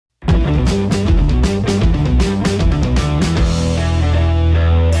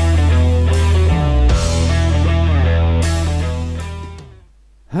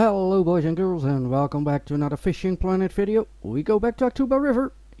boys and girls, and welcome back to another Fishing Planet video. We go back to Akhtuba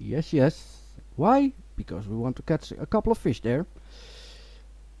River. Yes. Why? Because we want to catch a couple of fish there.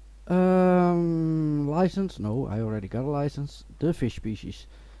 License? No, I already got a license. The fish species.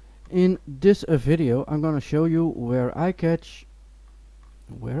 In this video, I'm gonna show you where I catch...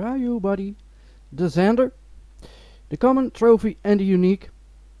 Where are you, buddy? The Zander, the common, trophy, and the unique.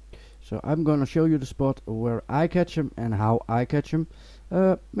 So I'm gonna show you the spot where I catch them and how I catch them.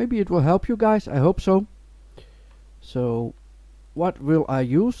 Maybe it will help you guys, I hope so. So what will I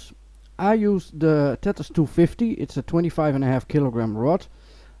use? I use the Tetris 250. It's a 25.5 kilogram rod.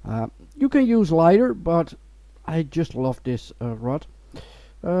 You can use lighter, but I just love this rod.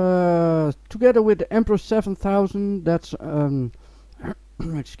 Together with the Emperor 7000, that's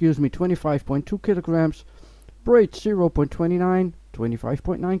excuse me, 25.2 kilograms. Braid 0.29,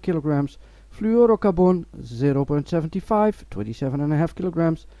 25.9 kilograms. Fluorocarbon 0.75, 27.5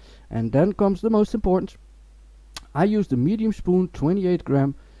 kilograms. And then comes the most important. I use the medium spoon 28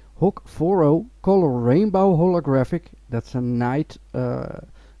 gram hook 4.0 color rainbow holographic. That's a night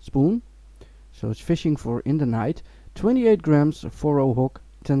spoon, so it's fishing for in the night. 28 grams 4.0 hook,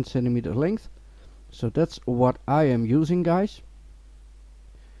 10 centimeter length. So that's what I am using, guys.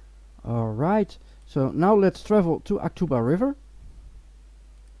 Alright, so now let's travel to Akhtuba River.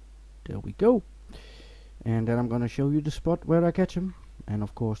 There we go. And then I'm gonna show you the spot where I catch them, and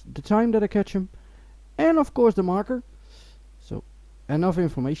of course the time that I catch them, and of course the marker. So enough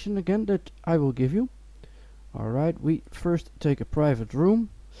information again that I will give you. Alright, we first take a private room,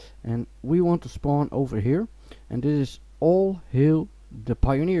 and we want to spawn over here, and this is all hail the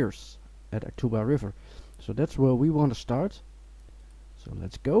pioneers at Akhtuba River. So that's where we want to start. So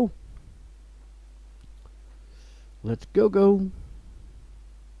let's go. Let's go.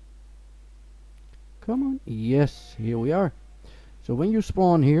 Come on. Yes, here we are. So when you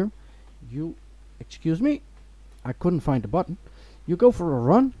spawn here, you, excuse me, I couldn't find the button. You go for a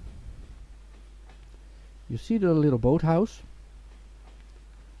run. You see the little boathouse.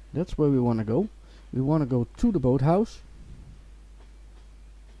 That's where we want to go. We want to go to the boathouse.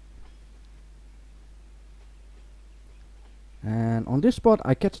 And on this spot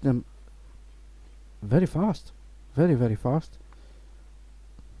I catch them very fast. Very fast.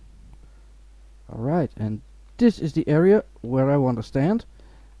 Alright, and this is the area where I want to stand,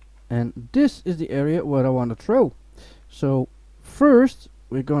 and this is the area where I want to throw. So first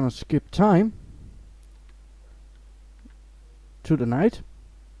we're gonna skip time to the night.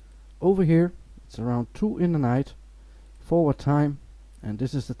 Over here it's around 2 in the night. Forward time, and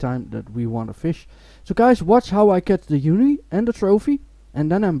this is the time that we want to fish. So guys, watch how I catch the uni and the trophy, and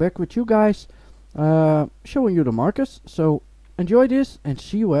then I'm back with you guys showing you the markers. So enjoy this and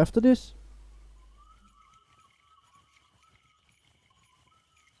see you after this.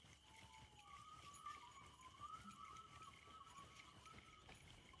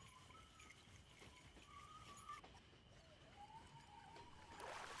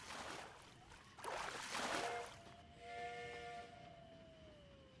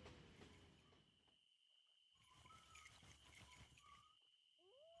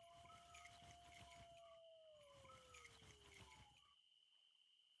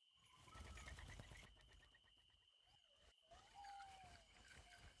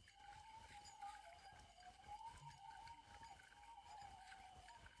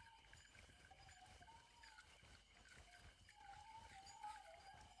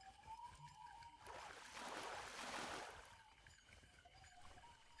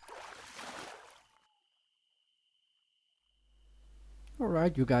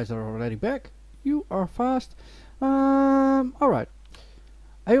 Alright, you guys are already back. You are fast. Alright.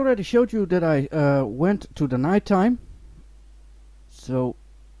 I already showed you that I went to the night time. So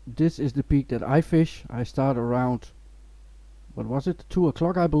this is the peak that I fish. I start around, what was it, 2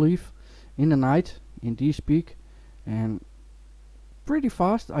 o'clock I believe, in the night in this peak, and pretty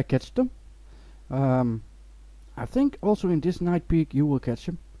fast I catch them. I think also in this night peak you will catch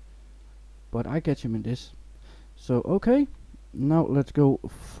them, but I catch them in this. So okay. Now let's go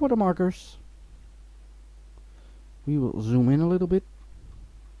for the markers. We will zoom in a little bit.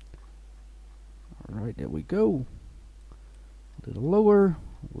 Alright, there we go. A little lower,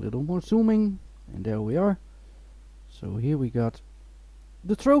 a little more zooming, and there we are. So here we got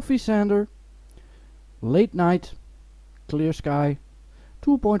the trophy Zander, late night, clear sky,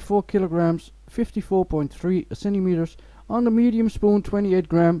 2.4 kilograms, 54.3 centimeters on the medium spoon, 28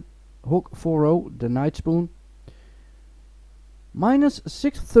 gram hook 4.0, the night spoon. Minus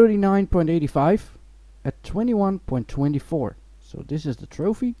 639.85 at 21.24. So this is the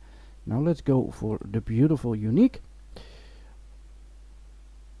trophy. Now let's go for the beautiful unique.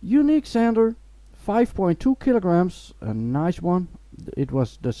 Unique Zander, 5.2 kilograms, a nice one. It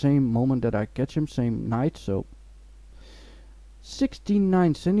was the same moment that I catch him, same night, so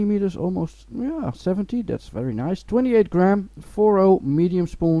 69 centimeters, almost, yeah, 70, that's very nice. 28 gram, 4.0 medium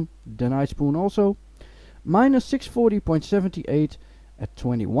spoon, the nice spoon also. Minus 640.78 at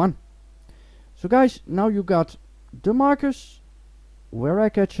 21. So guys, now you got the markers, where I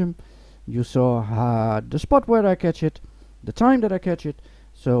catch him. You saw the spot where I catch it, the time that I catch it.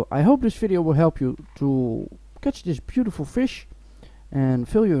 So I hope this video will help you to catch this beautiful fish and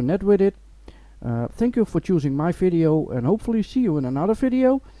fill your net with it. Thank you for choosing my video, and hopefully see you in another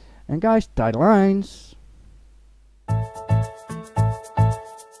video. And guys, tight lines.